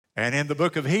And in the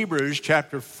book of Hebrews,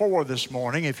 chapter 4 this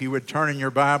morning, if you would turn in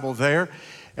your Bible there,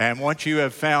 and once you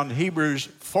have found Hebrews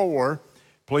 4,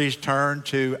 please turn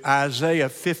to Isaiah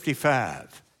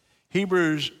 55.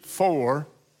 Hebrews 4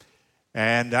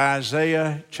 and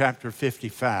Isaiah chapter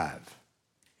 55.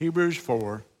 Hebrews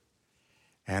 4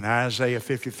 and Isaiah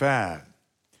 55.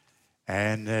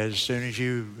 And as soon as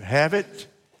you have it,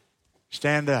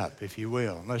 stand up, if you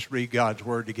will. And let's read God's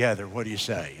word together. What do you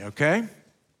say, okay?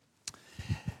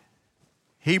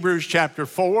 Hebrews chapter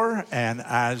 4 and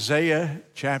Isaiah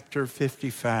chapter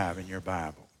 55 in your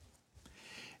Bible.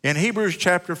 In Hebrews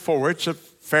chapter 4, it's a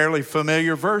fairly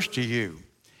familiar verse to you.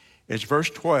 It's verse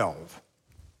 12.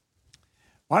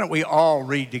 Why don't we all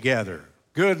read together?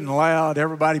 Good and loud.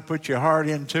 Everybody put your heart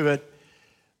into it.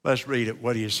 Let's read it.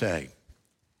 What do you say?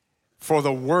 For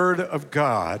the word of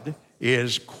God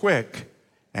is quick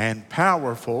and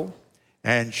powerful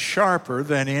and sharper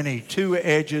than any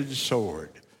two-edged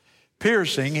sword,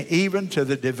 piercing even to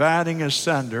the dividing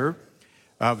asunder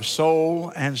of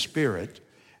soul and spirit,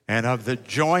 and of the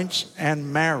joints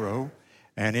and marrow,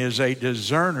 and is a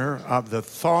discerner of the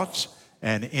thoughts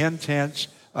and intents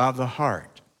of the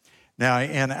heart.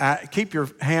 Now, keep your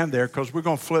hand there because we're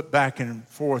going to flip back and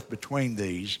forth between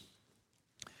these.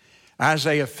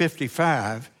 Isaiah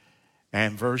 55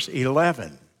 and verse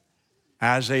 11.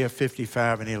 Isaiah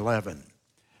 55 and 11.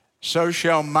 So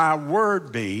shall my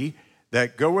word be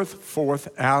that goeth forth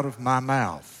out of my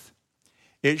mouth.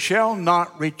 It shall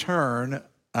not return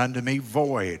unto me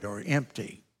void or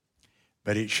empty,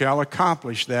 but it shall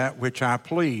accomplish that which I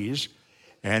please,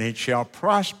 and it shall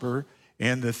prosper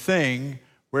in the thing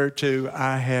whereto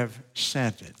I have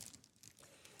sent it.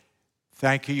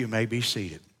 Thank you. You may be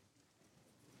seated.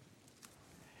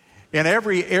 In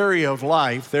every area of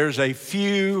life, there's a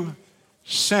few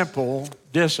simple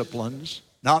disciplines,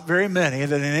 not very many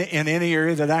in any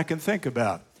area that I can think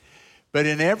about. But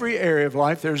in every area of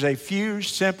life, there's a few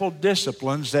simple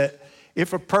disciplines that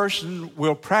if a person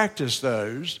will practice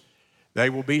those, they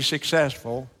will be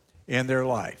successful in their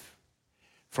life.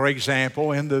 For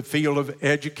example, in the field of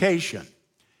education,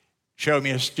 show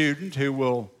me a student who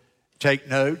will take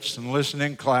notes and listen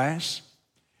in class,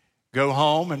 go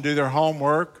home and do their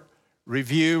homework,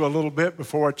 review a little bit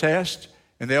before a test,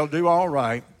 and they'll do all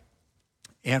right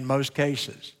in most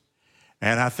cases.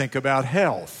 And I think about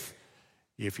health.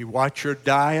 If you watch your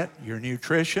diet, your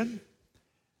nutrition,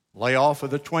 lay off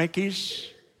of the Twinkies,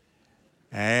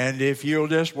 and if you'll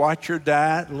just watch your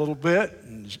diet a little bit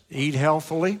and eat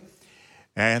healthily,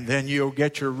 and then you'll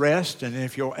get your rest, and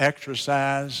if you'll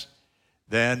exercise,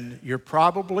 then you're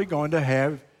probably going to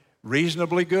have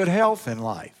reasonably good health in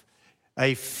life.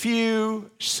 A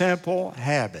few simple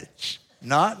habits,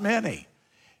 not many,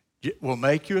 will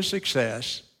make you a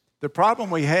success. The problem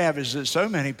we have is that so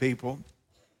many people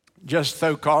just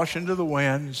throw caution to the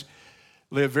winds,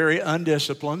 live very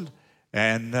undisciplined,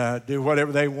 and do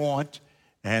whatever they want,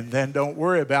 and then don't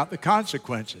worry about the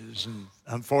consequences. And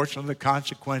unfortunately, the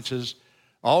consequences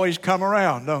always come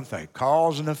around, don't they?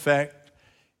 Cause and effect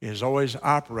is always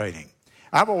operating.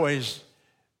 I've always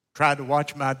tried to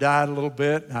watch my diet a little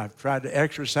bit, and I've tried to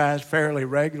exercise fairly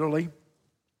regularly.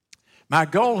 My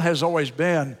goal has always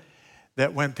been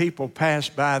that when people pass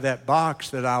by that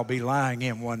box that I'll be lying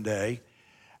in one day,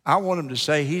 I want them to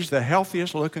say, he's the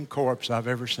healthiest looking corpse I've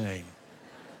ever seen.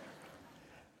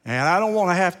 And I don't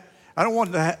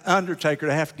want the undertaker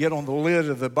to have to get on the lid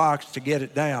of the box to get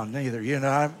it down neither. You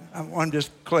know, I want to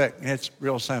just click, and it's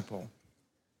real simple.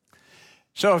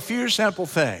 So a few simple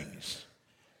things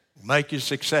will make you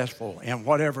successful in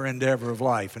whatever endeavor of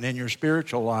life. And in your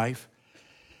spiritual life,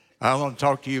 I want to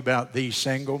talk to you about the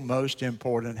single most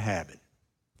important habit.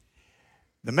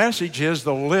 The message is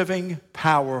the living,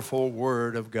 powerful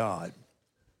Word of God.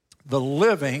 The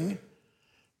living,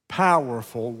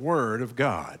 powerful Word of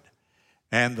God.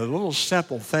 And the little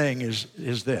simple thing is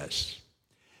this.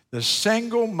 The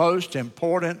single most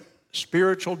important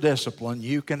spiritual discipline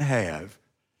you can have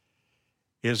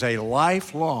is a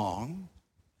lifelong,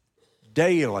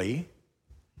 daily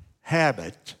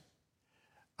habit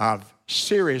of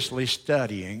seriously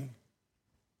studying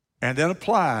and then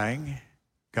applying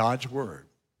God's Word.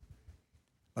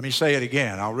 Let me say it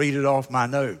again. I'll read it off my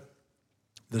note.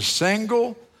 The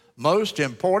single most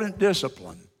important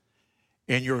discipline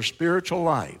in your spiritual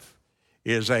life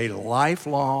is a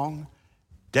lifelong,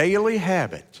 daily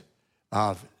habit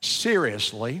of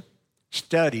seriously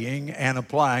studying and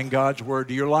applying God's Word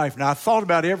to your life. Now, I thought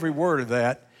about every word of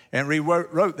that and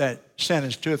rewrote that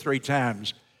sentence 2 or 3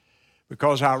 times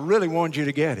because I really wanted you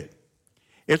to get it.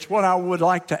 It's what I would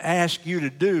like to ask you to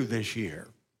do this year.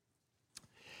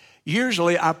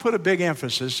 Usually, I put a big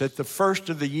emphasis at the first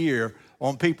of the year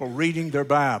on people reading their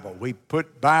Bible. We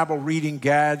put Bible reading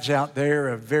guides out there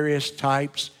of various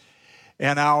types,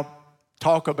 and I'll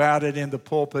talk about it in the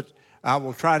pulpit. I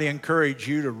will try to encourage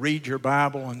you to read your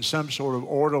Bible in some sort of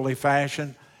orderly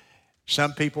fashion.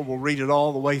 Some people will read it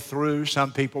all the way through.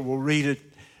 Some people will read it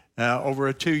over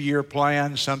a 2-year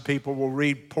plan. Some people will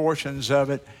read portions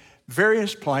of it.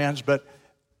 Various plans, but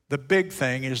the big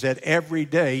thing is that every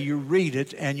day you read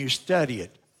it and you study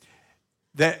it.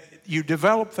 That you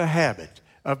develop the habit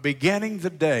of beginning the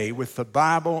day with the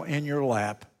Bible in your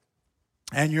lap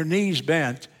and your knees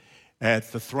bent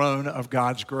at the throne of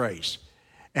God's grace.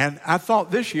 And I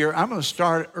thought this year I'm going to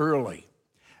start early.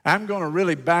 I'm going to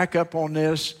really back up on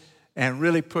this and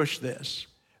really push this.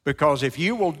 Because if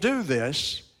you will do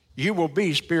this, you will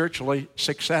be spiritually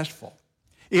successful.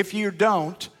 If you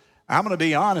don't, I'm going to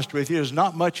be honest with you, there's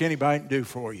not much anybody can do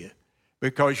for you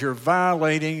because you're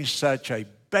violating such a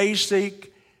basic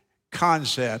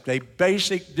concept, a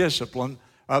basic discipline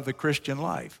of the Christian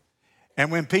life.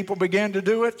 And when people begin to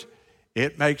do it,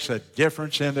 it makes a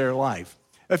difference in their life.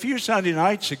 A few Sunday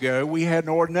nights ago, we had an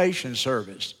ordination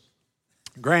service.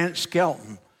 Grant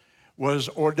Skelton was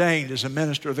ordained as a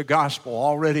minister of the gospel,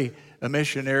 already a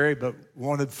missionary, but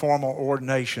wanted formal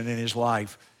ordination in his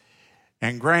life.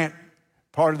 And Grant,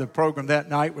 part of the program that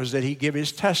night was that he give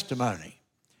his testimony.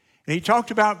 And he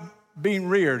talked about being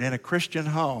reared in a Christian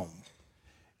home.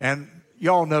 And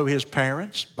y'all know his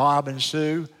parents, Bob and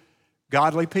Sue,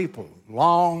 godly people,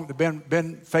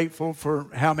 been faithful for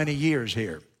how many years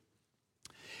here.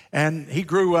 And he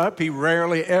grew up, he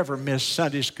rarely ever missed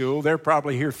Sunday school. They're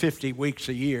probably here 50 weeks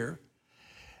a year.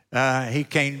 He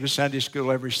came to Sunday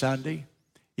school every Sunday.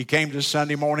 He came to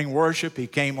Sunday morning worship. He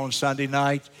came on Sunday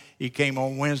night. He came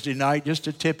on Wednesday night, just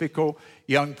a typical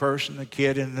young person, a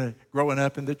kid growing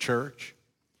up in the church.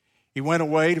 He went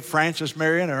away to Francis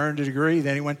Marion and earned a degree.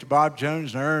 Then he went to Bob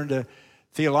Jones and earned a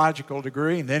theological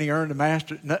degree. And then he earned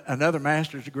another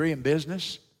master's degree in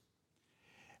business.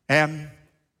 And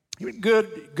he was a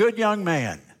good young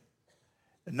man.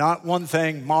 Not one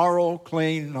thing, moral,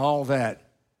 clean, and all that.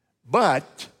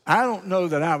 But I don't know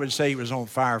that I would say he was on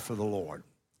fire for the Lord.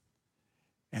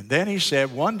 And then he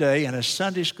said one day in a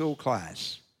Sunday school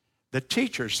class, the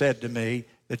teacher said to me,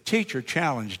 the teacher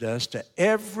challenged us to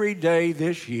every day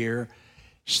this year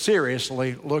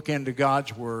seriously look into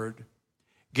God's Word.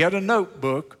 Get a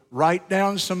notebook, write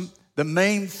down the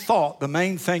main thought, the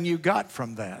main thing you got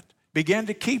from that. Begin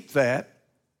to keep that.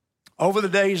 Over the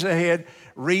days ahead,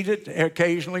 read it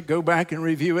occasionally, go back and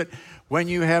review it. When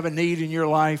you have a need in your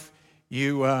life,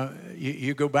 you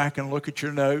go back and look at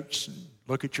your notes and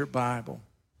look at your Bible.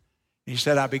 He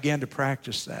said, I began to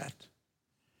practice that.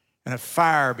 And a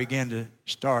fire began to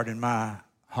start in my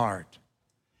heart.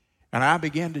 And I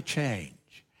began to change.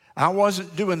 I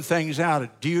wasn't doing things out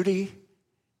of duty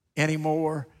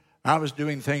anymore. I was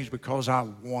doing things because I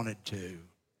wanted to.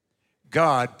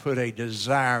 God put a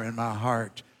desire in my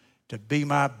heart to be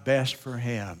my best for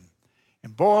Him.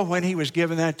 And boy, when he was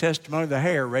giving that testimony, the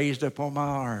hair raised up on my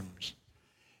arms.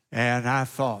 And I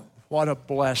thought, what a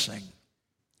blessing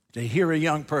to hear a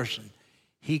young person.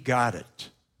 He got it.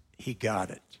 He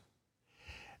got it.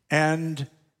 And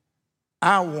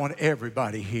I want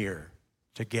everybody here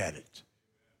to get it.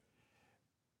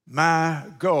 My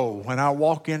goal when I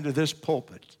walk into this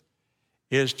pulpit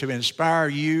is to inspire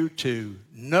you to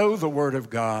know the Word of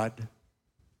God,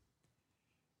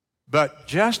 but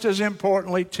just as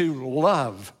importantly, to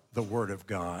love the Word of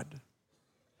God,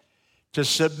 to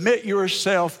submit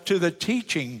yourself to the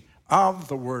teaching of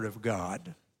the Word of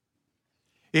God.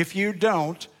 If you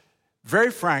don't,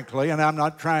 very frankly, and I'm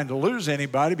not trying to lose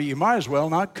anybody, but you might as well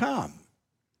not come.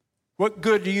 What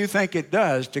good do you think it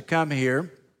does to come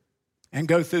here and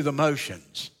go through the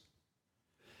motions?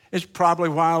 It's probably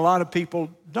why a lot of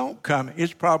people don't come.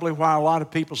 It's probably why a lot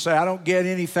of people say, I don't get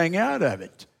anything out of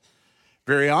it.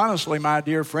 Very honestly, my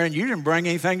dear friend, you didn't bring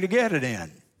anything to get it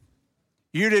in.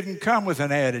 You didn't come with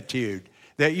an attitude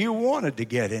that you wanted to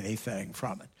get anything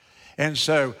from it. And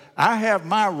so I have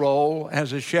my role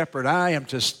as a shepherd. I am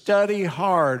to study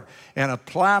hard and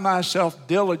apply myself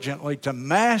diligently to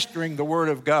mastering the Word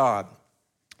of God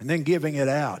and then giving it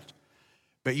out.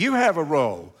 But you have a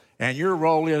role, and your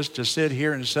role is to sit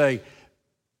here and say,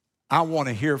 I want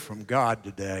to hear from God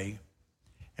today.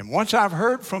 And once I've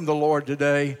heard from the Lord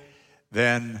today,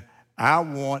 then I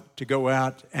want to go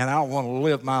out and I want to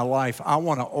live my life. I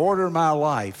want to order my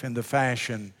life in the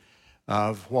fashion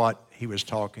of what he was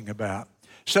talking about.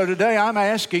 So today I'm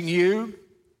asking you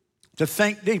to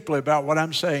think deeply about what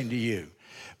I'm saying to you,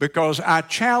 because I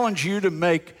challenge you to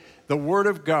make the Word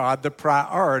of God the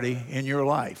priority in your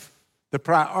life. The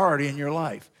priority in your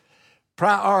life.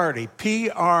 Priority,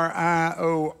 P-R-I-O-R,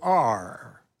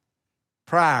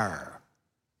 prior.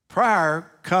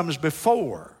 Prior comes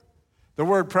before. The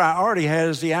word priority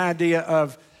has the idea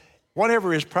of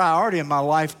whatever is priority in my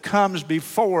life comes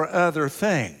before other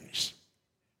things.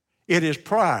 It is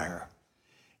prior.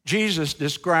 Jesus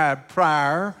described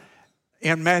prior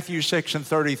in Matthew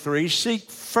 6:33, seek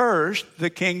first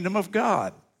the kingdom of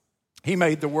God. He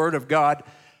made the word of God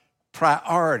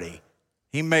priority.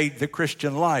 He made the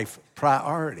Christian life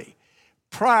priority.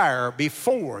 Prior,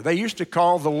 before. They used to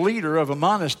call the leader of a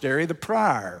monastery the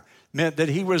prior. Meant that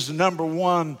he was the number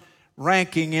one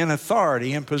ranking in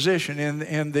authority and position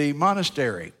in the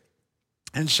monastery.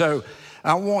 And so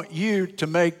I want you to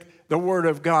make the word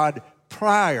of God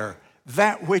prior,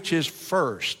 that which is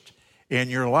first in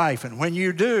your life. And when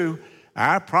you do,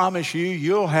 I promise you,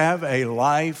 you'll have a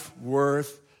life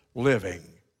worth living.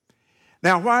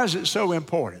 Now, why is it so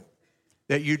important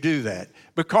that you do that?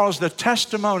 Because the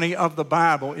testimony of the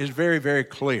Bible is very, very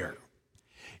clear.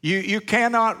 You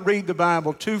cannot read the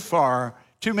Bible too far,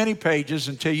 too many pages,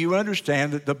 until you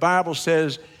understand that the Bible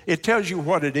says, it tells you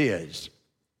what it is.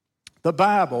 The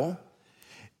Bible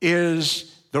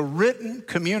is the written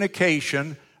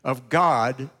communication of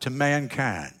God to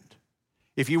mankind.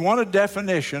 If you want a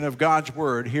definition of God's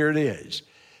Word, here it is.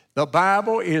 The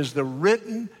Bible is the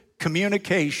written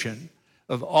communication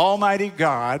of Almighty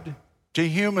God to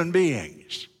human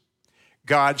beings.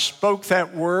 God spoke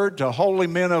that Word to holy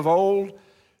men of old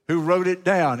who wrote it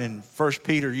down. In 1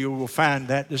 Peter, you will find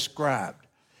that described.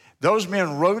 Those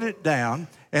men wrote it down,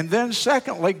 and then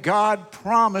secondly, God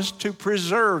promised to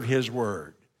preserve His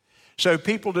Word. So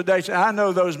people today say, I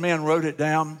know those men wrote it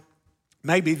down.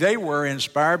 Maybe they were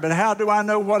inspired, but how do I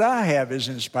know what I have is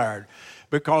inspired?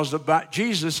 Because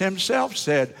Jesus Himself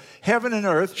said, heaven and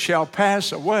earth shall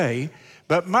pass away,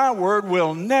 but my word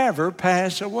will never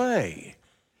pass away.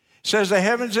 It says the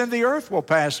heavens and the earth will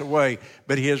pass away,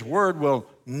 but His word will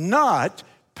not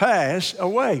pass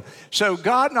away. So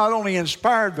God not only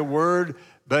inspired the word,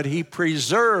 but He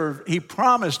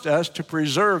promised us to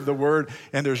preserve the word,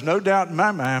 and there's no doubt in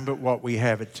my mind but what we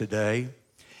have it today.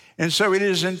 And so it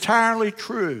is entirely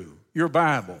true, your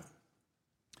Bible.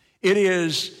 It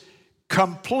is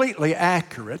completely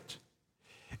accurate.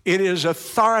 It is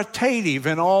authoritative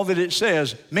in all that it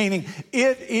says, meaning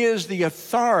it is the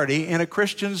authority in a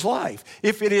Christian's life.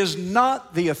 If it is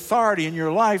not the authority in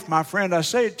your life, my friend, I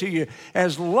say it to you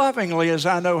as lovingly as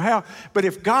I know how, but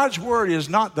if God's Word is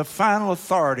not the final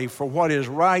authority for what is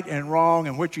right and wrong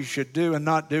and what you should do and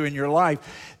not do in your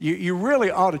life, you really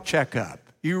ought to check up.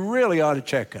 You really ought to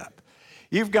check up.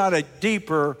 You've got a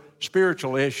deeper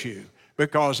spiritual issue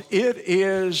because it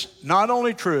is not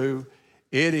only true,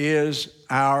 it is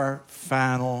our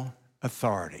final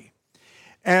authority.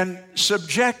 And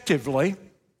subjectively,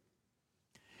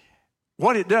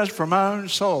 what it does for my own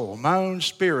soul, my own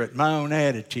spirit, my own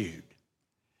attitude,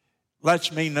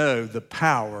 lets me know the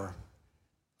power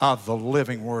of the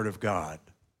living Word of God.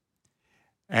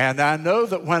 And I know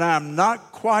that when I'm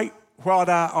not quite what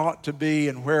I ought to be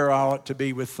and where I ought to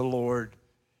be with the Lord,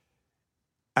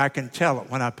 I can tell it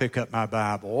when I pick up my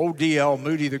Bible. Old D.L.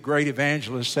 Moody, the great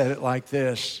evangelist, said it like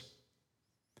this.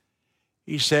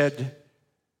 He said,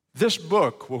 this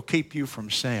book will keep you from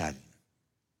sin,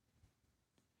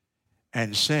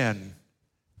 and sin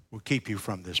will keep you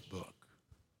from this book.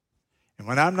 And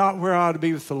when I'm not where I ought to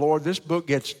be with the Lord, this book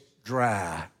gets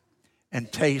dry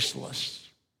and tasteless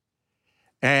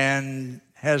and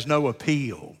has no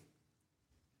appeal.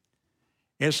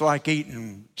 It's like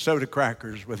eating soda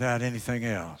crackers without anything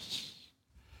else.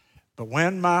 But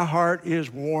when my heart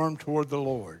is warm toward the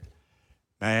Lord,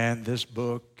 man, this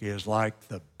book is like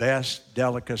the best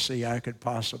delicacy I could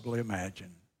possibly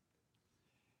imagine.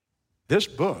 This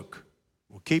book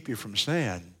will keep you from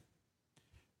sin,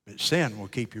 but sin will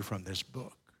keep you from this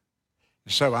book.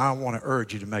 And so I want to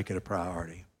urge you to make it a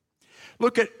priority.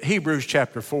 Look at Hebrews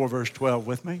chapter 4, verse 12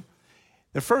 with me.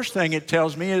 The first thing it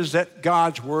tells me is that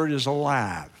God's Word is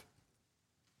alive.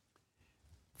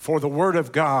 For the Word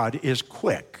of God is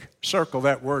quick. Circle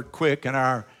that word quick in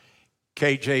our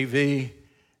KJV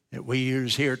that we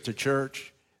use here at the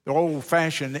church. The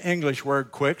old-fashioned English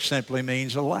word quick simply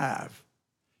means alive.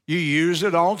 You use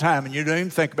it all the time, and you don't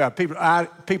even think about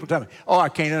it. People tell me, I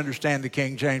can't understand the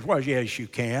King James. Well, yes, you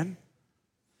can.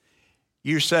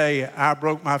 You say, I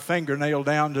broke my fingernail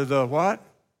down to the what?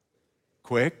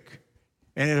 Quick.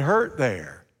 And it hurt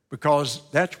there because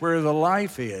that's where the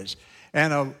life is.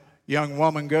 And a young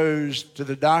woman goes to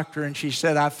the doctor and she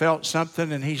said, I felt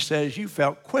something. And he says, you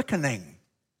felt quickening.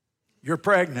 You're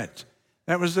pregnant.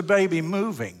 That was the baby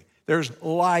moving. There's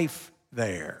life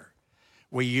there.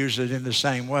 we use it in the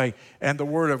same way. And the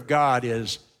Word of God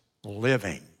is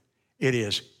living. It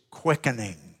is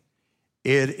quickening.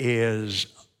 It is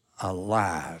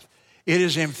alive. It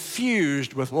is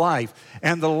infused with life.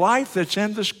 And the life that's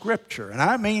in the Scripture, and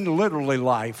I mean literally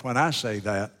life when I say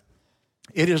that,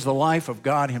 it is the life of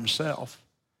God Himself.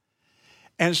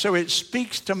 And so it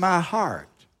speaks to my heart.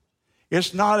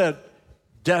 It's not a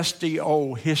dusty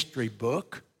old history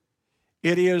book.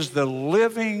 It is the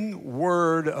living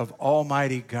Word of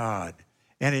Almighty God,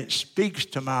 and it speaks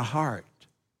to my heart.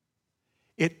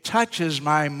 It touches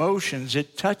my emotions.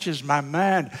 It touches my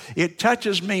mind. It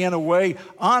touches me in a way,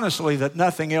 honestly, that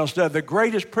nothing else does. The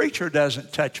greatest preacher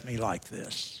doesn't touch me like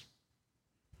this.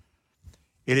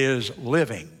 It is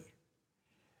living.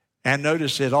 And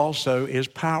notice it also is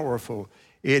powerful.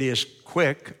 It is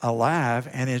quick, alive,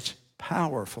 and it's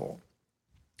powerful.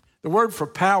 The word for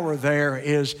power there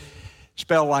is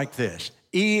spelled like this,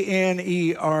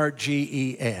 E-N-E-R-G-E-S.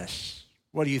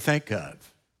 What do you think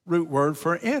of? Root word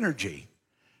for energy.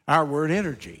 Our word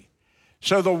energy.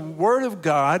 So the Word of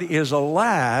God is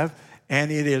alive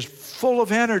and it is full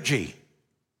of energy.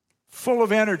 Full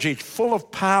of energy, full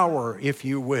of power, if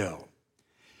you will.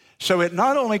 So it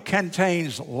not only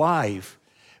contains life,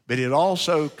 but it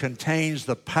also contains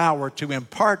the power to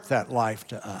impart that life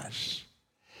to us.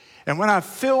 And when I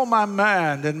fill my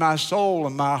mind and my soul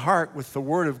and my heart with the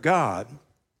Word of God,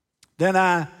 then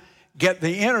I get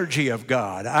the energy of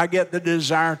God. I get the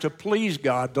desire to please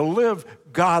God, to live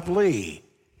godly.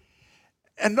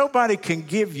 And nobody can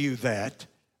give you that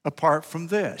apart from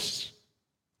this.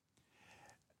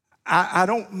 I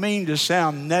don't mean to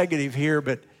sound negative here,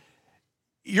 but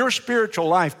your spiritual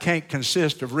life can't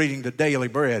consist of reading the daily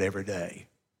bread every day.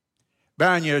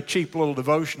 Buying you a cheap little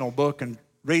devotional book and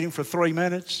reading for 3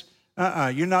 minutes.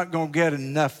 You're not going to get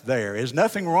enough there. There's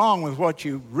nothing wrong with what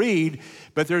you read,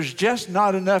 but there's just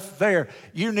not enough there.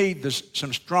 You need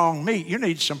some strong meat. You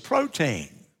need some protein.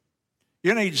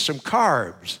 You need some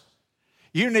carbs.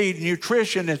 You need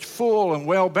nutrition that's full and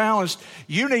well-balanced.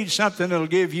 You need something that'll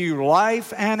give you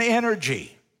life and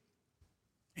energy.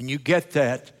 And you get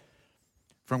that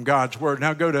from God's Word.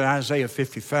 Now go to Isaiah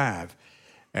 55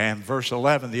 and verse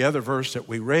 11, the other verse that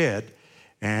we read.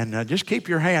 And just keep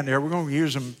your hand there. We're going to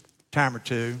use them a time or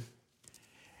two.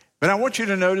 But I want you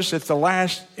to notice at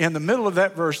in the middle of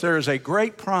that verse, there is a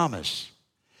great promise.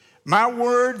 My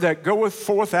word that goeth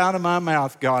forth out of my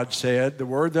mouth, God said, the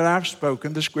word that I've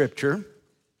spoken, the Scripture,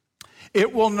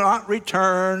 it will not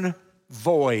return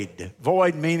void.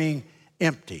 Void meaning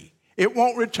empty. It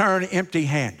won't return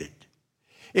empty-handed.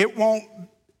 It won't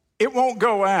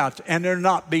go out and there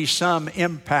not be some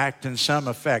impact and some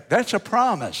effect. That's a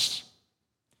promise.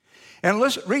 And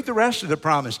listen, read the rest of the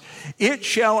promise. It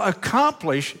shall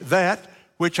accomplish that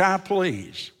which I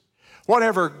please.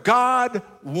 Whatever God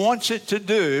wants it to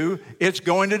do, it's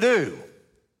going to do.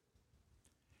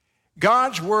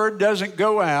 God's word doesn't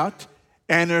go out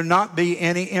and there not be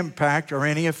any impact or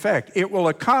any effect. It will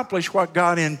accomplish what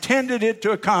God intended it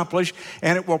to accomplish,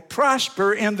 and it will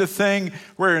prosper in the thing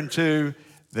whereunto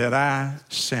that I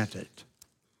sent it.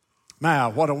 Now,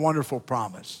 what a wonderful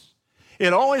promise.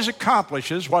 It always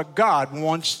accomplishes what God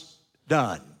wants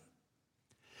done.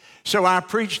 So I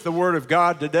preach the Word of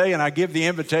God today, and I give the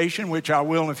invitation, which I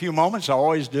will in a few moments. I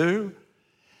always do.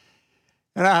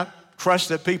 And I trust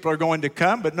that people are going to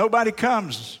come, but nobody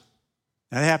comes.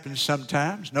 That happens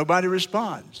sometimes. Nobody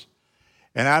responds.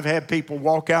 And I've had people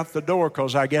walk out the door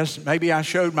because I guess maybe I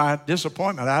showed my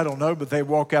disappointment. I don't know, but they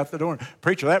walk out the door.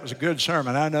 Preacher, that was a good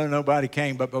sermon. I know nobody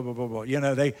came, but blah, blah, blah, blah. You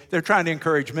know, they're trying to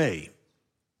encourage me.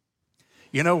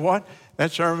 You know what?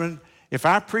 That sermon, if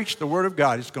I preach the Word of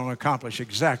God, it's going to accomplish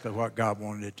exactly what God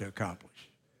wanted it to accomplish.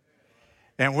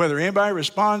 And whether anybody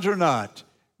responds or not,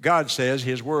 God says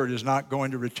His Word is not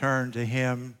going to return to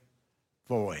Him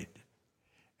void.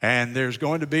 And there's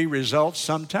going to be results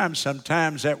sometimes.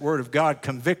 Sometimes that Word of God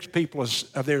convicts people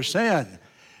of their sin,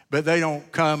 but they don't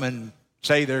come and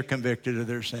say they're convicted of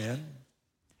their sin.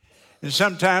 And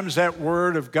sometimes that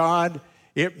Word of God,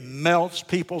 it melts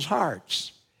people's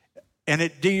hearts. And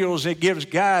it gives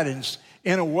guidance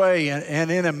in a way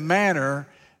and in a manner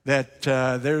that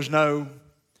there's no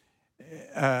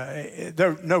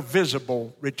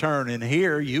visible return in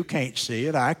here. You can't see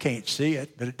it. I can't see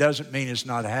it. But it doesn't mean it's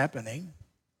not happening.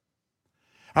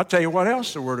 I'll tell you what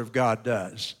else the Word of God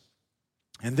does.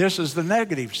 And this is the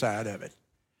negative side of it.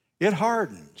 It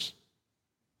hardens.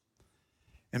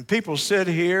 And people sit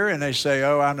here and they say,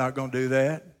 oh, I'm not going to do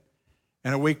that.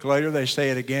 And a week later, they say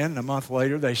it again. And a month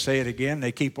later, they say it again.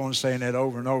 They keep on saying it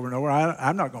over and over and over.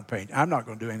 I'm not going to paint. I'm not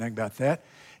going to do anything about that.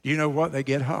 You know what? They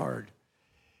get hard.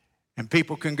 And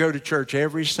people can go to church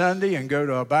every Sunday and go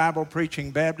to a Bible-preaching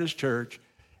Baptist church,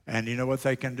 and you know what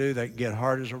they can do? They can get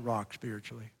hard as a rock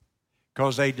spiritually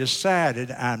because they decided,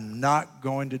 I'm not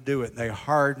going to do it.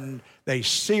 They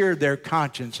seared their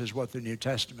conscience, is what the New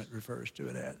Testament refers to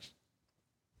it as.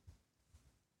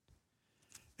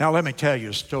 Now, let me tell you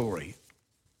a story.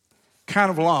 Kind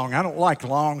of long. I don't like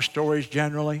long stories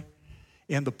generally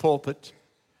in the pulpit,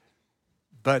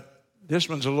 but this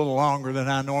one's a little longer than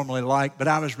I normally like, but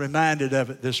I was reminded of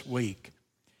it this week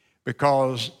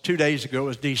because 2 days ago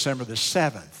was December the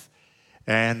 7th.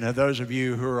 And those of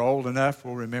you who are old enough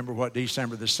will remember what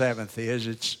December the 7th is.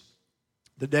 It's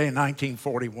the day in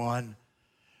 1941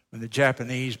 when the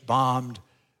Japanese bombed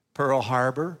Pearl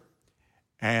Harbor.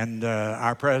 And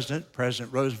our president,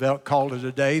 President Roosevelt, called it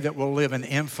a day that will live in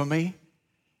infamy.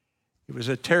 It was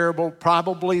a terrible,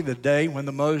 probably the day when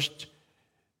the most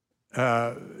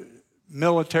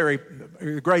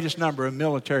the greatest number of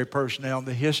military personnel in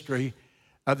the history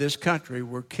of this country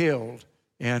were killed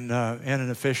in an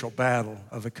official battle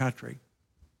of the country.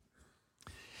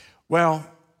 Well,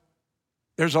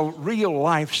 there's a real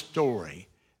life story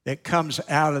that comes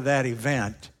out of that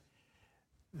event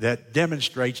that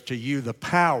demonstrates to you the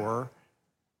power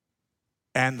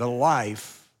and the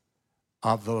life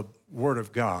of the Word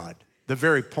of God, the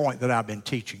very point that I've been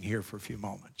teaching here for a few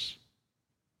moments.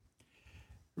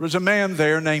 There was a man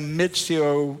there named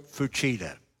Mitsuo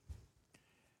Fuchida.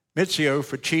 Mitsuo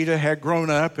Fuchida had grown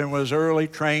up and was early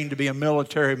trained to be a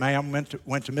military man,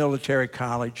 went to military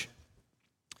college.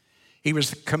 He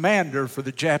was the commander for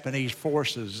the Japanese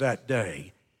forces that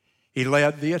day. He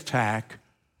led the attack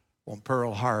on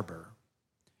Pearl Harbor.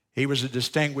 He was a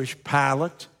distinguished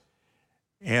pilot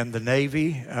in the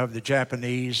Navy of the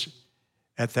Japanese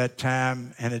at that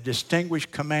time and a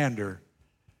distinguished commander.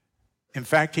 In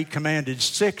fact, he commanded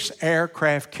 6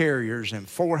 aircraft carriers and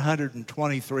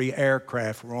 423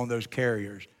 aircraft were on those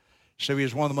carriers. So he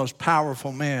was one of the most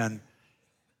powerful men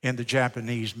in the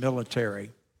Japanese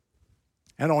military.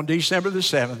 And on December the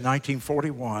 7th,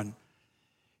 1941,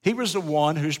 he was the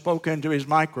one who spoke into his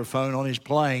microphone on his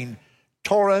plane,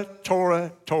 Tora,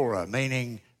 Tora, Tora,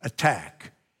 meaning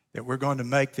attack, that we're going to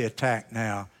make the attack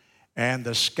now. And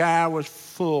the sky was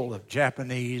full of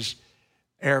Japanese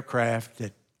aircraft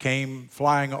that came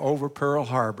flying over Pearl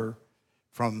Harbor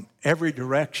from every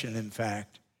direction, in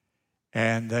fact,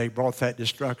 and they brought that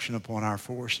destruction upon our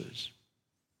forces.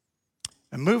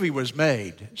 A movie was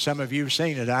made. Some of you have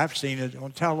seen it. I've seen it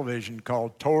on television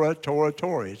called Tora, Tora,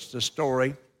 Tora. It's the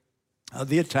story of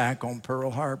the attack on Pearl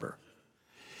Harbor.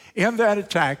 In that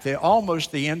attack,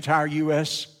 almost the entire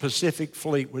U.S. Pacific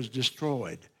Fleet was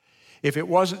destroyed. If it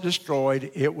wasn't destroyed,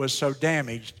 it was so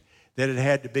damaged that it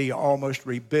had to be almost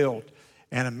rebuilt.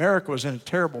 And America was in a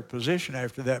terrible position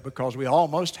after that because we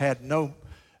almost had no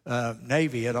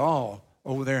Navy at all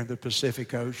over there in the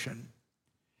Pacific Ocean.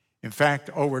 In fact,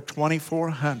 over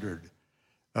 2,400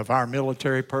 of our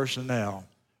military personnel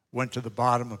went to the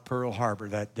bottom of Pearl Harbor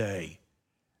that day.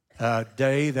 A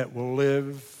day that will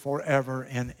live forever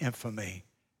in infamy,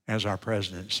 as our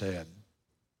president said.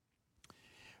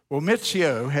 Well,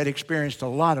 Mitsuo had experienced a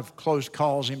lot of close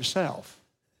calls himself.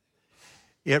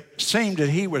 It seemed that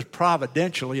he was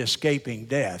providentially escaping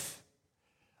death.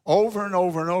 Over and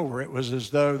over and over, it was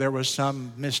as though there was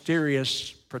some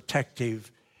mysterious,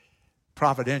 protective,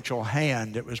 providential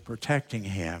hand that was protecting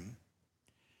him.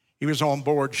 He was on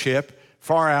board ship,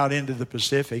 far out into the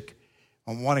Pacific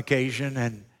on one occasion,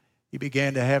 and he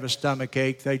began to have a stomach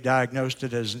ache. They diagnosed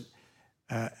it as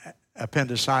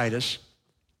appendicitis.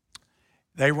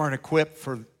 They weren't equipped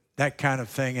for that kind of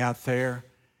thing out there.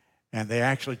 And they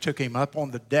actually took him up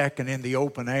on the deck, and in the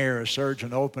open air, a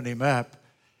surgeon opened him up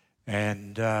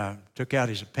and took out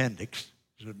his appendix.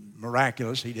 It was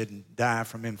miraculous. He didn't die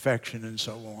from infection and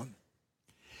so on.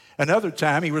 Another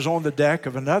time, he was on the deck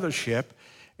of another ship,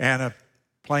 and a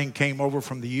plane came over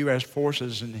from the U.S.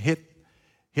 forces and hit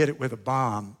it with a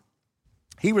bomb.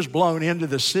 He was blown into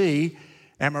the sea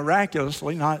and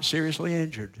miraculously not seriously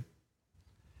injured.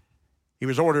 He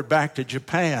was ordered back to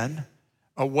Japan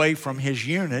away from his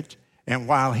unit, and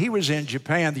while he was in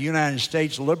Japan, the United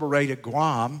States liberated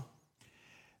Guam.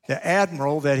 The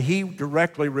admiral that he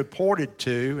directly reported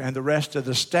to and the rest of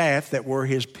the staff that were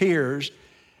his peers,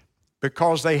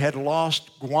 because they had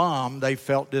lost Guam, they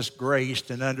felt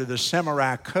disgraced, and under the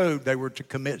samurai code, they were to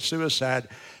commit suicide.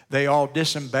 They all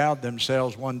disemboweled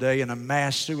themselves one day in a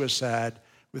mass suicide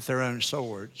with their own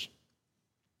swords.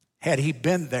 Had he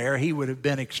been there, he would have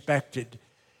been expected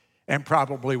and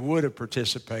probably would have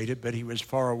participated, but he was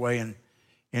far away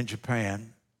in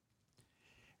Japan.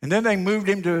 And then they moved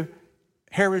him to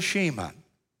Hiroshima.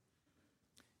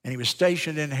 And he was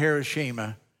stationed in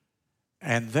Hiroshima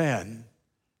And then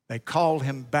they called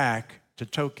him back to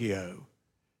Tokyo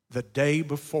the day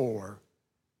before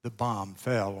the bomb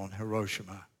fell on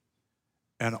Hiroshima.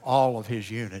 And all of his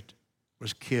unit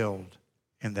was killed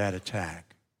in that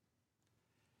attack.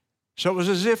 So it was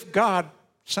as if God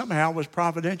somehow was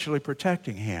providentially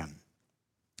protecting him.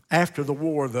 After the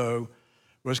war, though,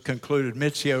 was concluded,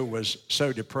 Mitsuo was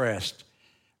so depressed.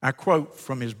 I quote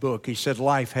from his book. He said,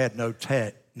 "Life had no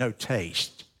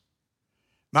taste.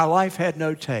 My life had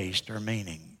no taste or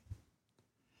meaning."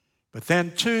 But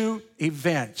then two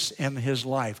events in his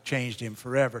life changed him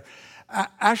forever.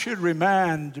 I should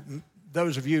remind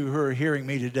those of you who are hearing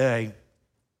me today,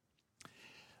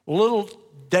 little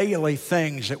daily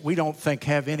things that we don't think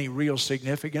have any real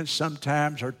significance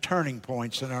sometimes are turning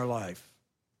points in our life.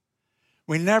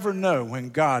 We never know when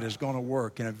God is going to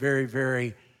work in a very,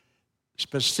 very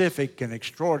specific and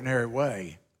extraordinary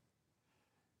way.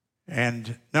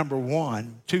 And number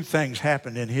one, two things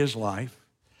happened in his life.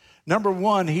 Number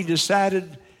one, he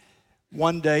decided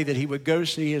one day that he would go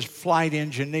see his flight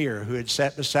engineer who had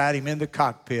sat beside him in the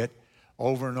cockpit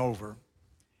over and over.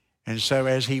 And so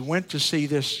as he went to see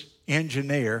this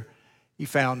engineer, he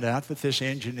found out that this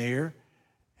engineer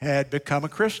had become a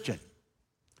Christian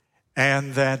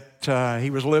and that he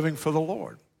was living for the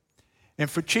Lord. And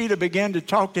Fujita began to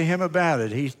talk to him about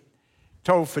it. He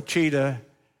told Fujita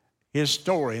his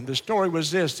story. And the story was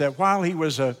this, that while he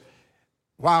was a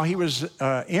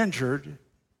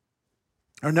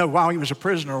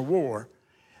prisoner of war,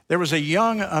 there was a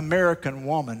young American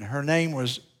woman. Her name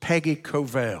was Peggy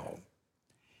Covell.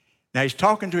 Now, he's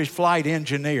talking to his flight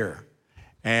engineer,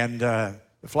 and the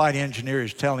flight engineer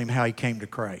is telling him how he came to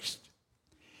Christ.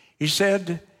 He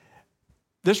said,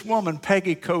 "This woman,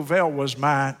 Peggy Covell, was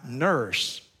my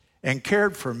nurse and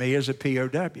cared for me as a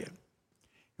POW.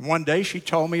 And one day she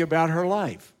told me about her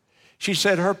life. She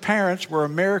said her parents were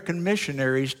American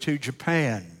missionaries to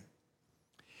Japan.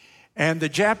 And the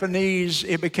Japanese,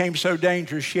 it became so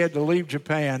dangerous, she had to leave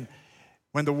Japan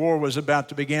when the war was about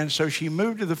to begin. So she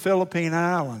moved to the Philippine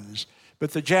Islands.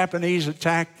 But the Japanese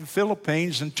attacked the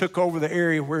Philippines and took over the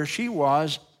area where she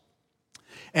was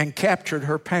and captured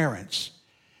her parents.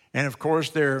 And of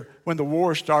course, when the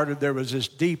war started, there was this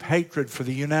deep hatred for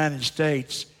the United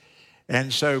States.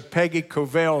 And so Peggy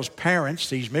Covell's parents,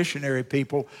 these missionary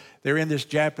people, they're in this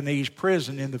Japanese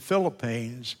prison in the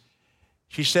Philippines.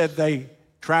 She said they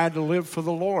tried to live for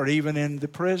the Lord, even in the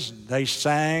prison. They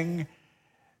sang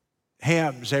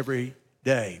hymns every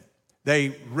day. They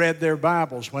read their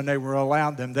Bibles when they were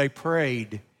allowed them. They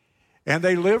prayed. And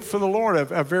they lived for the Lord,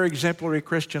 a very exemplary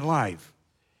Christian life.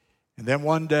 And then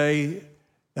one day,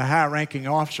 the high-ranking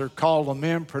officer called them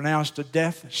in, pronounced a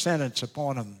death sentence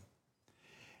upon them.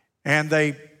 And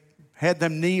they had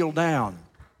them kneel down,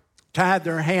 tied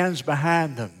their hands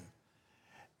behind them.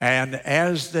 And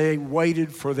as they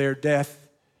waited for their death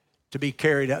to be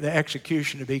carried out, the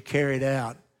execution to be carried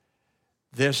out,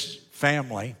 this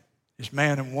family, this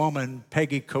man and woman,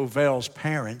 Peggy Covell's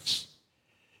parents,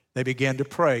 they began to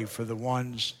pray for the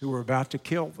ones who were about to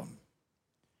kill them.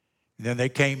 And then they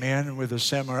came in and with a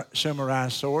samurai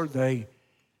sword, they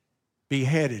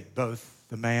beheaded both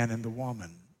the man and the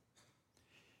woman.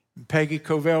 And Peggy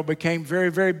Covell became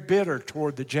very, very bitter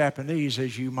toward the Japanese,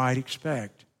 as you might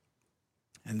expect.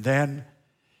 And then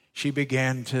she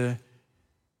began to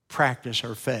practice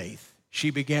her faith. She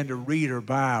began to read her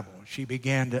Bible. She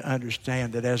began to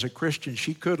understand that as a Christian,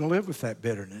 she couldn't live with that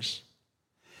bitterness.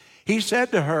 He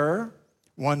said to her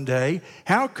one day,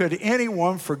 "How could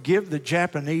anyone forgive the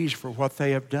Japanese for what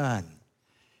they have done?"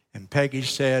 And Peggy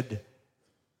said,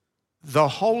 "The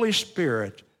Holy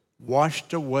Spirit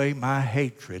washed away my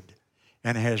hatred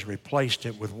and has replaced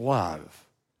it with love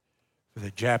for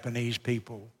the Japanese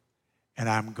people. And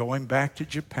I'm going back to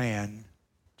Japan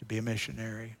to be a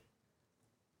missionary."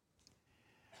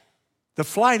 The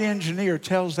flight engineer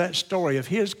tells that story of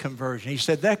his conversion. He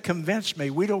said, "That convinced me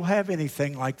we don't have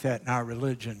anything like that in our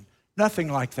religion,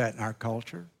 nothing like that in our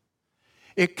culture."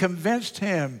 It convinced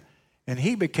him, and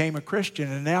he became a Christian,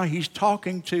 and now he's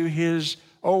talking to his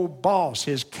old boss,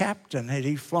 his captain that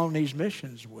he'd flown these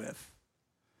missions with.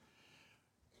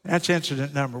 That's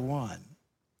incident number one.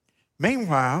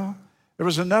 Meanwhile, there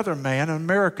was another man, an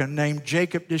American named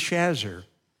Jacob DeShazer.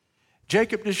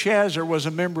 Jacob DeShazer was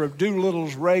a member of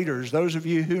Doolittle's Raiders. Those of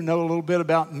you who know a little bit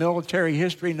about military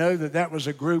history know that that was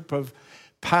a group of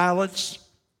pilots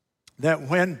that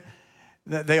when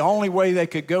the only way they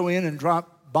could go in and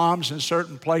drop bombs in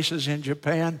certain places in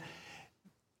Japan,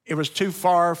 it was too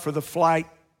far for the flight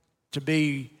to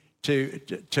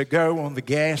go on the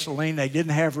gasoline. They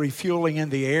didn't have refueling in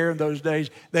the air in those days.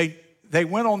 they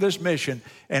went on this mission,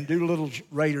 and Doolittle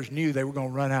raiders knew they were going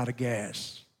to run out of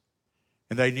gas.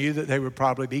 And they knew that they would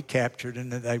probably be captured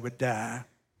and that they would die.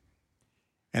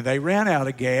 And they ran out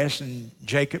of gas, and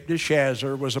Jacob de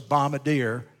Chazer was a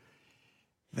bombardier.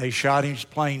 They shot his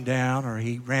plane down, or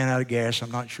he ran out of gas,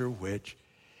 I'm not sure which.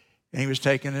 And he was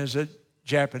taken as a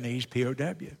Japanese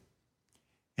POW.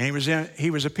 And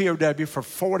he was a POW for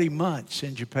 40 months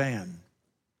in Japan.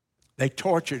 They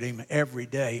tortured him every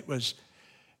day. It was,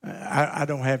 I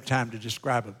don't have time to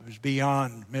describe it. It was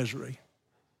beyond misery.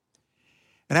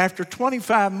 And after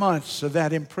 25 months of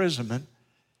that imprisonment,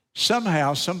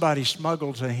 somehow somebody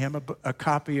smuggled to him a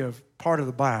copy of part of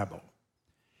the Bible.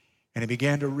 And he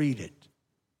began to read it.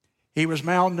 He was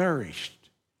malnourished.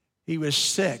 He was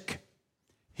sick.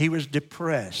 He was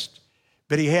depressed.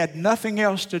 But he had nothing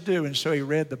else to do, and so he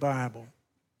read the Bible.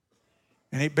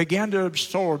 And he began to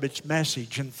absorb its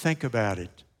message and think about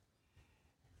it.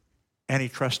 And he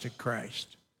trusted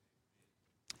Christ.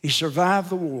 He survived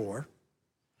the war.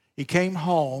 He came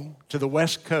home to the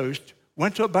West Coast,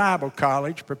 went to a Bible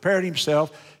college, prepared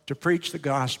himself to preach the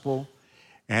gospel,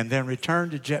 and then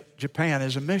returned to Japan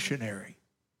as a missionary.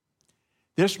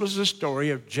 This was the story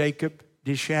of Jacob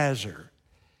de Chazer.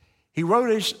 He wrote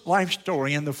his life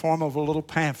story in the form of a little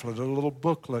pamphlet, a little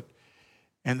booklet,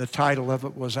 and the title of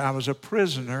it was, I Was a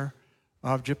Prisoner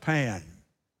of Japan.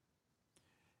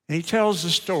 And he tells the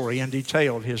story in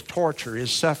detail of his torture,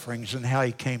 his sufferings, and how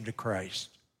he came to Christ.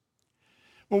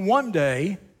 Well, one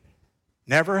day,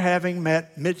 never having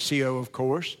met Mitsuo, of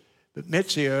course, but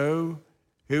Mitsuo,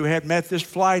 who had met this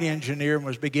flight engineer and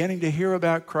was beginning to hear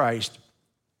about Christ,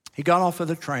 he got off of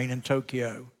the train in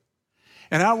Tokyo.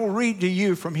 And I will read to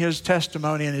you from his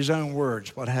testimony in his own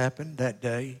words what happened that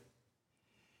day.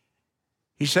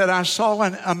 He said, I saw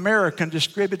an American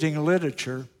distributing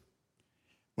literature.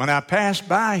 When I passed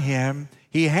by him,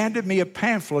 he handed me a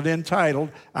pamphlet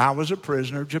entitled, I Was a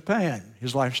Prisoner of Japan,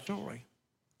 his life story.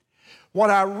 What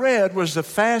I read was the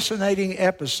fascinating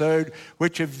episode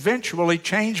which eventually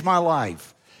changed my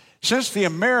life. Since the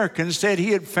American said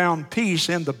he had found peace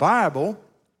in the Bible,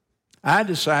 I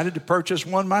decided to purchase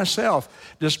one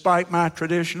myself, despite my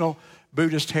traditional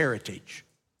Buddhist heritage.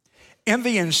 In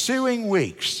the ensuing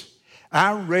weeks,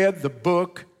 I read the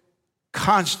book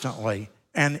constantly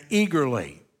and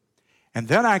eagerly. And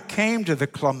then I came to the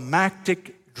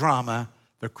climactic drama,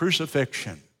 the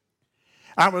crucifixion.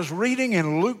 I was reading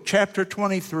in Luke chapter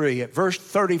 23 at verse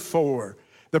 34,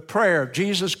 the prayer of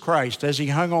Jesus Christ as he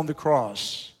hung on the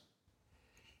cross.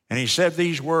 And he said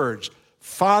these words,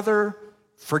 Father,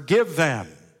 forgive them,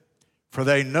 for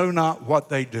they know not what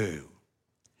they do.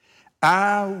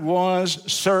 I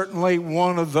was certainly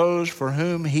one of those for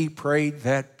whom he prayed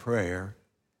that prayer.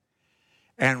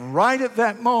 And right at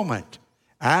that moment,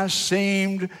 I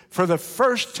seemed for the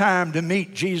first time to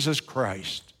meet Jesus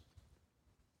Christ.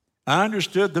 I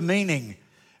understood the meaning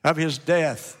of his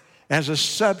death as a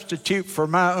substitute for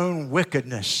my own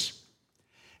wickedness.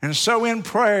 And so in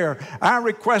prayer, I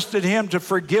requested him to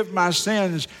forgive my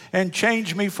sins and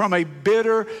change me from a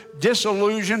bitter,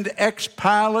 disillusioned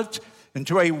ex-pilot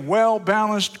into a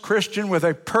well-balanced Christian with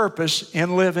a purpose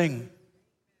in living.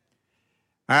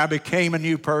 I became a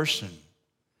new person.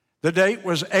 The date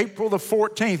was April the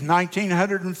 14th,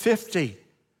 1950.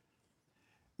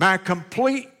 My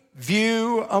complete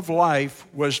view of life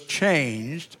was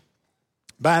changed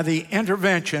by the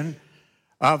intervention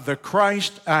of the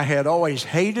Christ I had always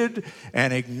hated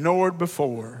and ignored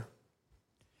before.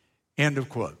 End of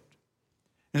quote.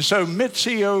 And so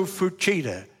Mitsuo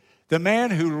Fuchida, the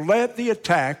man who led the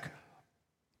attack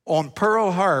on Pearl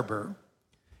Harbor,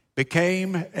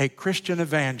 became a Christian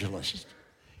evangelist.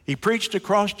 He preached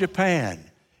across Japan.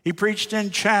 He preached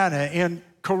in China, in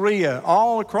Korea,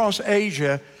 all across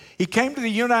Asia. He came to the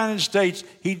United States.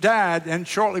 He died, and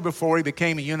shortly before he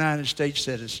became a United States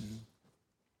citizen.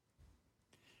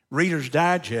 Reader's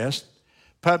Digest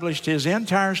published his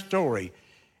entire story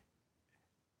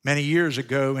many years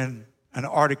ago in an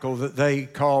article that they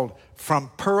called From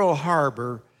Pearl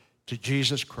Harbor to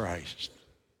Jesus Christ.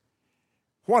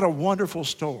 What a wonderful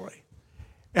story.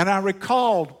 And I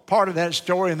recalled part of that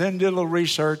story and then did a little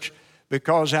research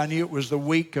because I knew it was the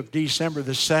week of December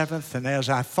the 7th. And as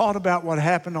I thought about what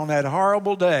happened on that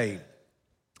horrible day,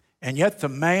 and yet the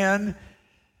man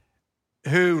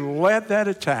who led that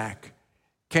attack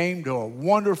came to a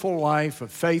wonderful life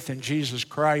of faith in Jesus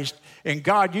Christ, and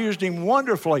God used him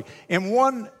wonderfully. In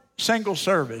one single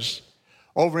service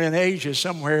over in Asia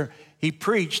somewhere, he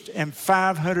preached, and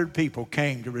 500 people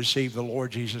came to receive the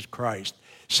Lord Jesus Christ,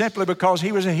 simply because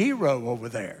he was a hero over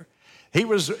there. He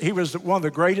was one of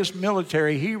the greatest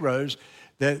military heroes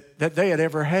that they had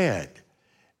ever had.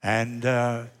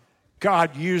 And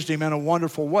God used him in a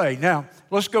wonderful way. Now,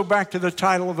 let's go back to the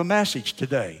title of the message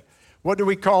today. What do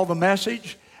we call the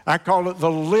message? I call it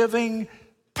the living,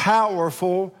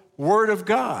 powerful Word of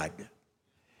God.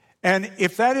 And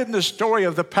if that isn't the story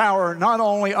of the power not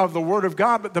only of the Word of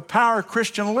God, but the power of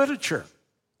Christian literature.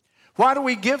 Why do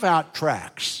we give out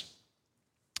tracts?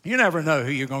 You never know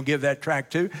who you're going to give that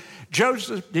tract to.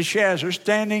 Joseph de Chazer,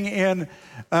 standing in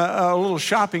a little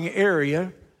shopping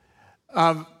area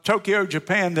of Tokyo,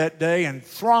 Japan that day, and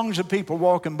throngs of people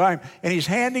walking by him, and he's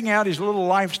handing out his little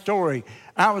life story.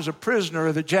 I was a prisoner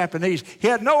of the Japanese. He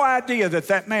had no idea that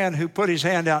that man who put his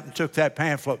hand out and took that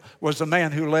pamphlet was the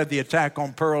man who led the attack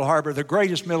on Pearl Harbor, the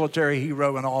greatest military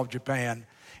hero in all of Japan.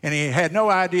 And he had no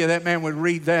idea that man would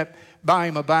read that, buy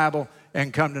him a Bible,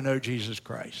 and come to know Jesus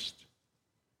Christ.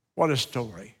 What a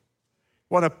story.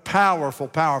 What a powerful,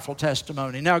 powerful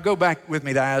testimony. Now go back with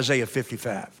me to Isaiah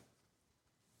 55.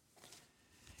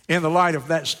 In the light of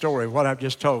that story, what I've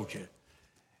just told you.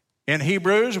 In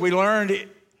Hebrews, we learned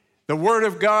the Word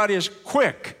of God is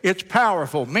quick, it's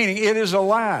powerful, meaning it is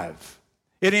alive.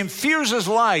 It infuses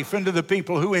life into the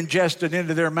people who ingest it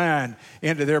into their mind,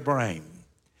 into their brain.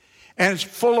 And it's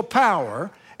full of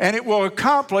power, and it will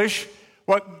accomplish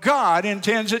what God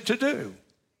intends it to do.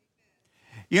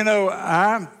 You know,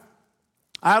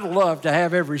 I'd love to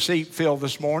have every seat filled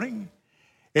this morning.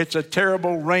 It's a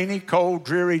terrible, rainy, cold,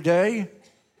 dreary day.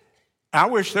 I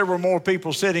wish there were more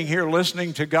people sitting here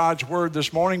listening to God's Word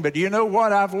this morning, but do you know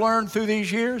what I've learned through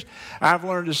these years? I've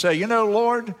learned to say, you know,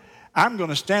 Lord, I'm going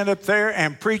to stand up there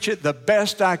and preach it the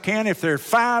best I can. If there are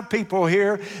 5 people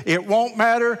here, it won't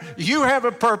matter. You have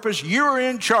a purpose. You're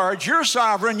in charge. You're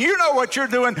sovereign. You know what you're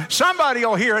doing. Somebody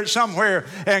will hear it somewhere,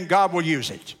 and God will use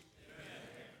it.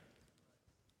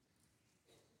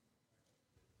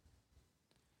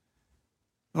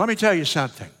 Let me tell you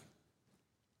something.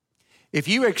 If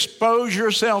you expose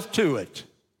yourself to it,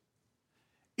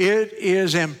 it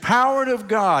is empowered of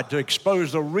God to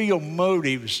expose the real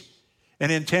motives and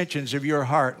intentions of your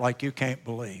heart like you can't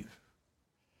believe.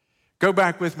 Go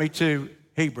back with me to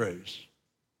Hebrews.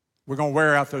 We're going to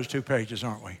wear out those 2 pages,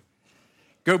 aren't we?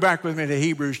 Go back with me to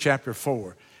Hebrews chapter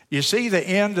 4. You see the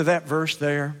end of that verse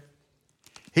there?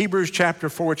 Hebrews chapter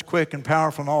 4, it's quick and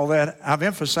powerful and all that. I've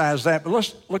emphasized that, but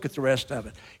let's look at the rest of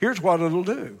it. Here's what it'll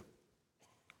do.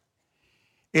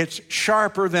 It's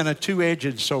sharper than a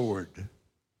 2-edged sword.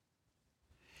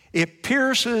 It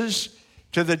pierces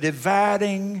to the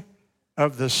dividing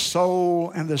of the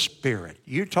soul and the spirit.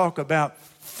 You talk about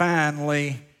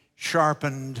finely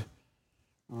sharpened,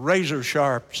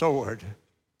 razor-sharp sword.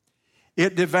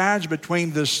 It divides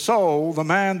between the soul, the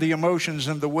mind, the emotions,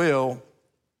 and the will,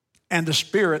 and the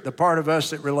spirit, the part of us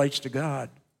that relates to God.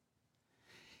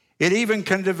 It even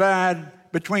can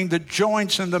divide between the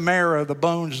joints and the marrow, the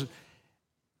bones,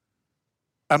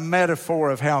 a metaphor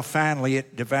of how finely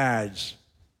it divides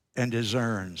and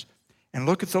discerns. And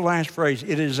look at the last phrase.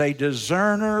 It is a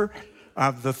discerner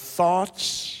of the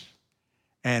thoughts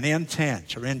and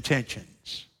intents or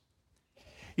intentions.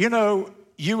 You know,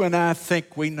 you and I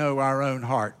think we know our own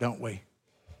heart, don't we?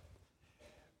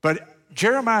 But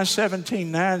Jeremiah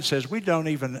 17:9 says we don't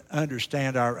even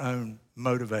understand our own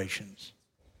motivations.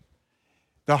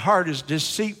 The heart is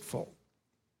deceitful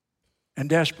and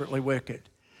desperately wicked.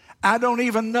 I don't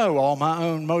even know all my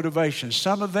own motivations.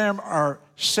 Some of them are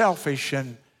selfish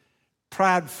and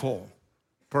prideful,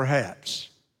 perhaps.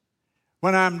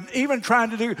 When I'm even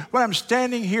trying to do, when I'm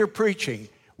standing here preaching,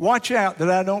 watch out that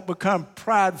I don't become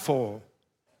prideful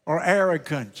or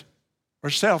arrogant or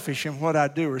selfish in what I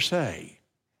do or say.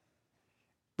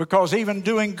 Because even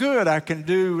doing good, I can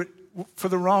do it for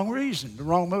the wrong reason, the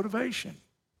wrong motivation.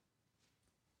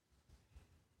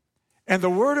 And the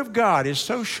Word of God is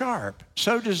so sharp,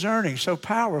 so discerning, so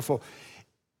powerful.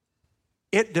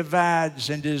 It divides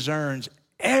and discerns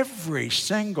every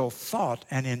single thought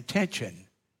and intention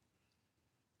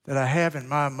that I have in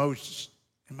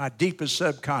my deepest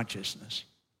subconsciousness.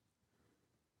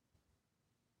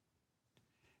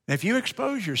 And if you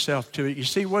expose yourself to it, you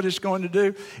see what it's going to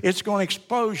do? It's going to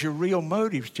expose your real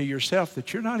motives to yourself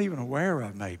that you're not even aware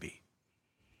of, maybe.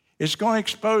 It's going to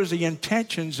expose the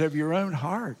intentions of your own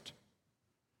heart.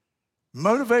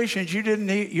 Motivations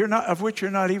of which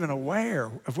you're not even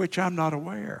aware, of which I'm not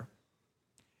aware.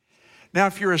 Now,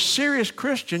 if you're a serious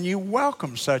Christian, you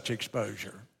welcome such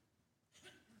exposure.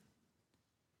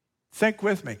 Think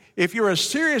with me. If you're a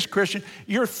serious Christian,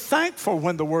 you're thankful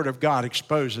when the Word of God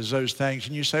exposes those things,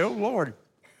 and you say, "Oh, Lord,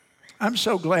 I'm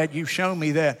so glad you've shown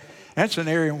me that. That's an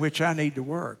area in which I need to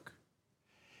work."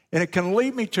 And it can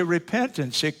lead me to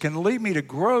repentance. It can lead me to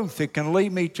growth. It can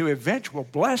lead me to eventual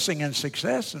blessing and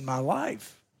success in my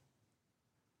life.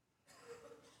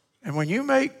 And when you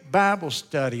make Bible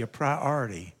study a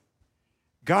priority,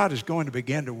 God is going to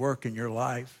begin to work in your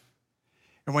life.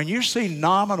 And when you see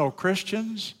nominal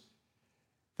Christians,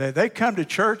 they come to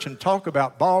church and talk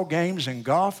about ball games and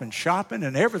golf and shopping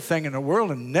and everything in the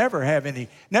world and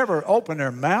never open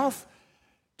their mouth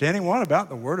to anyone about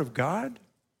the Word of God.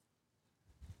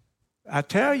 I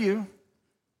tell you,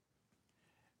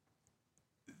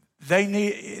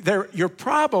 you're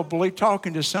probably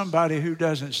talking to somebody who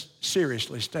doesn't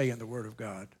seriously stay in the Word of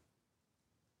God.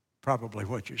 Probably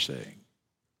what you're saying.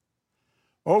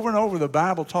 Over and over, the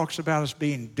Bible talks about us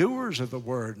being doers of the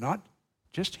Word, not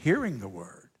just hearing the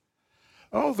Word.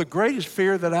 Oh, the greatest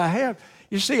fear that I have.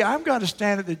 You see, I've got to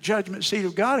stand at the judgment seat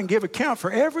of God and give account for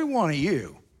every one of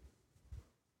you.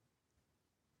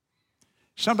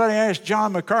 Somebody asked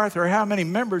John MacArthur how many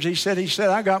members. He said,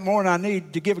 I got more than I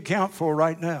need to give account for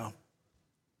right now.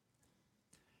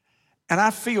 And I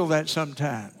feel that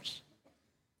sometimes.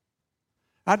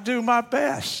 I do my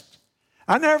best.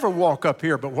 I never walk up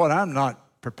here but what I'm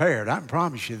not prepared. I can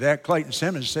promise you that. Clayton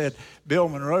Simmons said Bill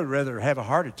Monroe would rather have a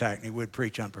heart attack than he would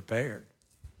preach unprepared.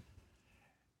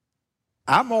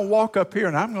 I'm going to walk up here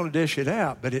and I'm going to dish it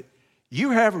out, but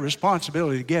you have a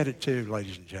responsibility to get it too,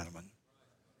 ladies and gentlemen.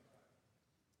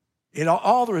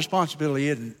 All the responsibility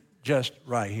isn't just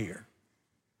right here.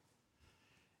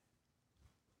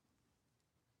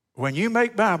 When you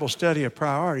make Bible study a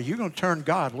priority, you're going to turn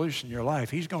God loose in your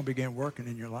life. He's going to begin working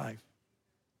in your life.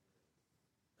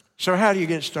 So how do you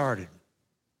get started?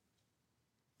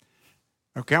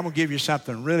 Okay, I'm going to give you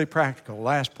something really practical.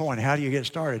 Last point, how do you get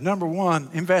started? Number one,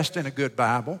 invest in a good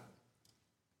Bible.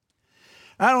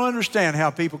 I don't understand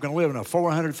how people can live in a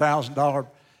 $400,000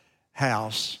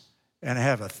 house and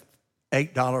have an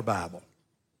 $8 Bible.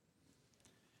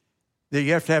 That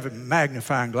you have to have a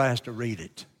magnifying glass to read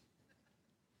it.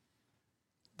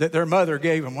 That their mother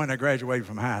gave them when they graduated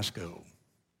from high school.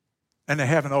 And they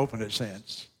haven't opened it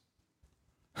since.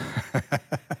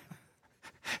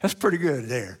 That's pretty good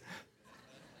there.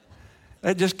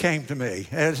 That just came to me.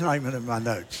 It's not even in my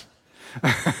notes.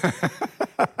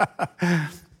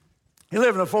 You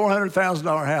live in a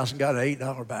 $400,000 house and got an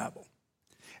 $8 Bible.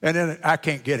 And then I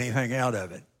can't get anything out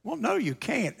of it. Well, no, you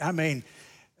can't. I mean,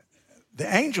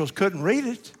 the angels couldn't read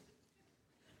it.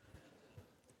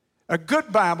 A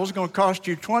good Bible is going to cost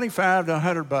you $25 to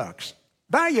 $100.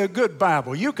 Buy you a good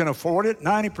Bible. You can afford it.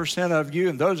 90% of you,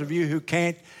 and those of you who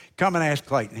can't, come and ask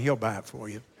Clayton. He'll buy it for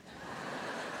you.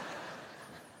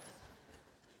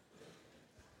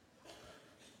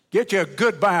 Get you a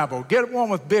good Bible. Get one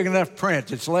with big enough print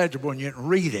that's legible and you can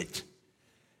read it.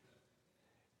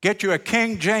 Get you a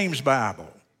King James Bible.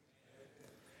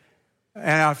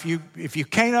 And if you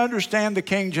can't understand the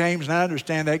King James, and I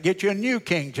understand that, get you a new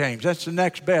King James. That's the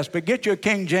next best. But get you a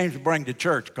King James to bring to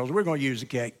church because we're going to use the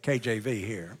KJV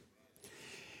here.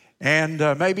 And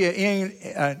maybe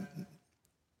an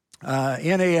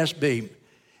NASB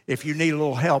if you need a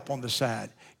little help on the side.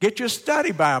 Get you a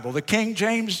study Bible. The King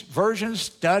James Version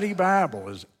Study Bible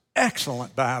is an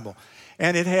excellent Bible.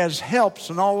 And it has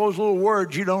helps and all those little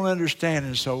words you don't understand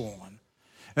and so on.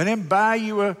 And then buy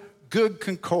you a good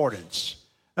concordance,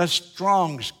 a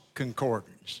Strong's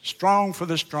concordance. Strong for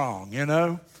the strong, you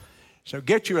know. So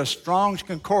get you a Strong's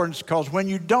concordance because when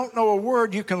you don't know a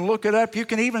word, you can look it up. You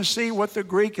can even see what the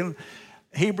Greek and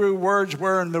Hebrew words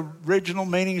were and the original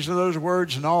meanings of those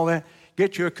words and all that.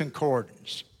 Get you a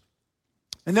concordance.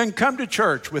 And then come to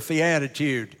church with the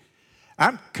attitude,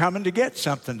 I'm coming to get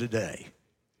something today.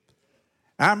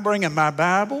 I'm bringing my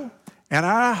Bible, and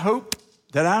I hope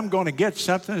that I'm going to get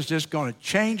something that's just going to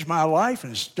change my life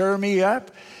and stir me up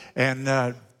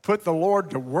and put the Lord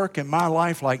to work in my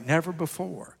life like never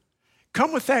before.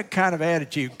 Come with that kind of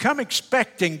attitude. Come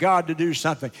expecting God to do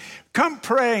something. Come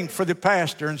praying for the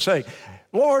pastor and say,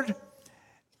 Lord,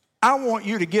 I want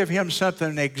you to give him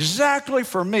something exactly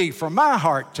for me, for my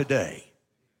heart today.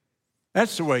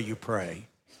 That's the way you pray.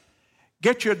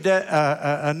 Get you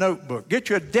a notebook. Get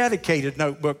you a dedicated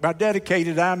notebook. By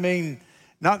dedicated, I mean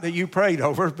not that you prayed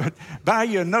over, but buy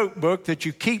you a notebook that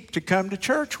you keep to come to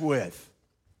church with.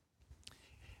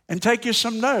 And take you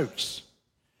some notes.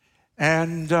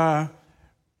 And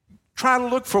try to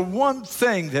look for one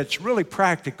thing that's really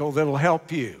practical that'll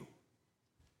help you.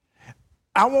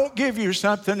 I won't give you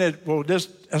something that will just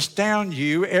astound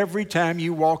you every time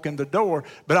you walk in the door,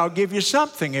 but I'll give you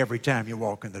something every time you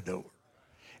walk in the door.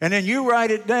 And then you write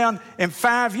it down, and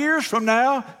 5 years from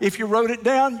now, if you wrote it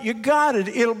down, you got it.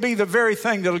 It'll be the very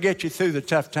thing that'll get you through the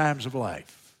tough times of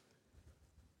life.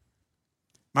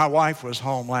 My wife was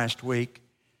home last week.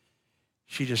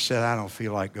 She just said, I don't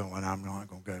feel like going. I'm not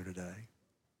going to go today.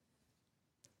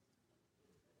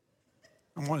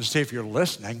 I wanted to see if you're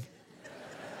listening.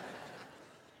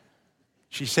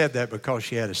 She said that because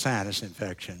she had a sinus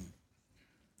infection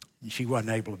and she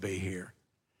wasn't able to be here.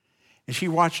 And she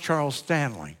watched Charles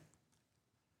Stanley.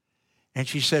 And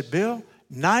she said, Bill,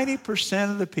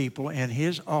 90% of the people in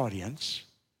his audience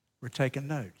were taking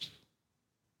notes.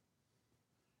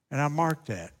 And I marked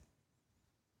that.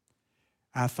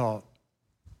 I thought,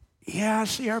 yeah, I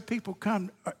see our people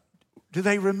come. Do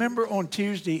they remember on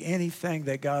Tuesday anything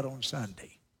they got on Sunday?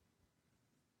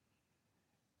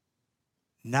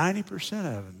 90%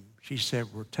 of them, she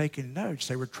said, were taking notes.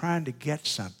 They were trying to get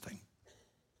something.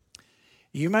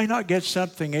 You may not get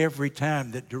something every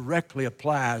time that directly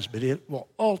applies, but it will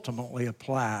ultimately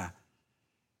apply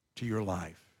to your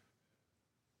life.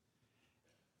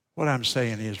 What I'm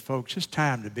saying is, folks, it's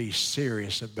time to be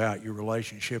serious about your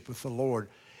relationship with the Lord.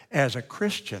 As a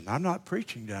Christian, I'm not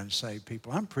preaching to unsaved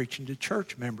people. I'm preaching to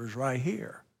church members right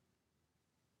here.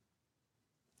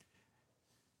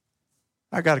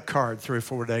 I got a card 3 or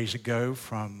 4 days ago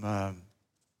from a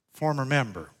former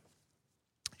member.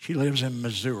 She lives in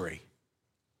Missouri.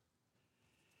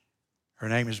 Her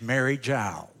name is Mary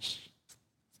Giles.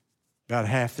 About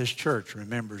half this church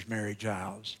remembers Mary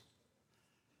Giles.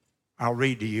 I'll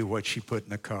read to you what she put in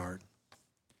the card.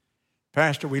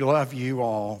 Pastor, we love you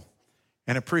all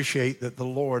and appreciate that the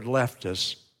Lord left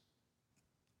us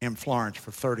in Florence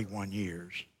for 31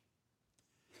 years.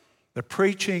 The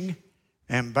preaching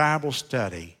and Bible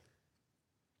study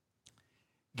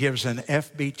gives an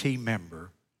FBT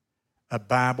member a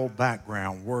Bible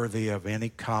background worthy of any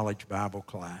college Bible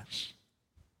class.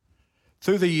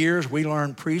 Through the years, we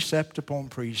learned precept upon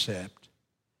precept,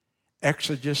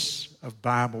 exegesis of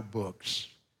Bible books,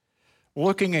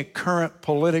 looking at current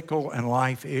political and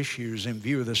life issues in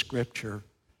view of the Scripture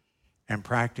and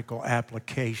practical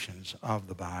applications of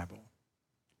the Bible.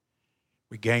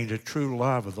 We gained a true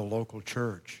love of the local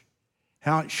church,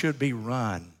 how it should be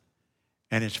run,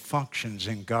 and its functions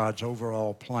in God's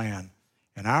overall plan,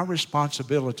 and our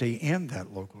responsibility in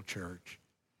that local church,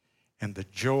 and the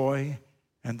joy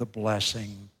and the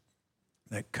blessing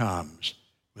that comes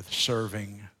with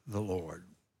serving the Lord.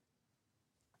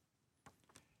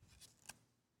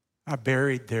 I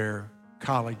buried their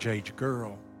college-age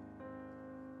girl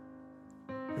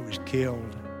who was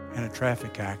killed in a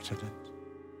traffic accident.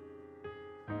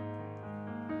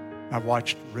 I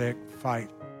watched Rick fight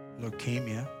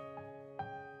leukemia.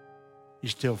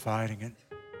 He's still fighting it.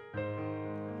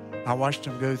 I watched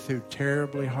him go through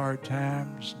terribly hard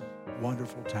times,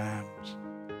 wonderful times,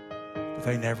 but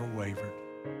they never wavered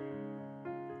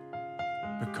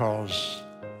because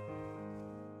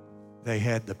they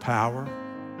had the power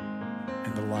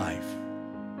and the life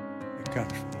that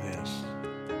comes from this.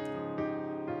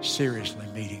 Seriously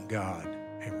meeting God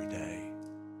every day.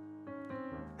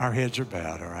 Our heads are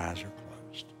bowed, our eyes are closed.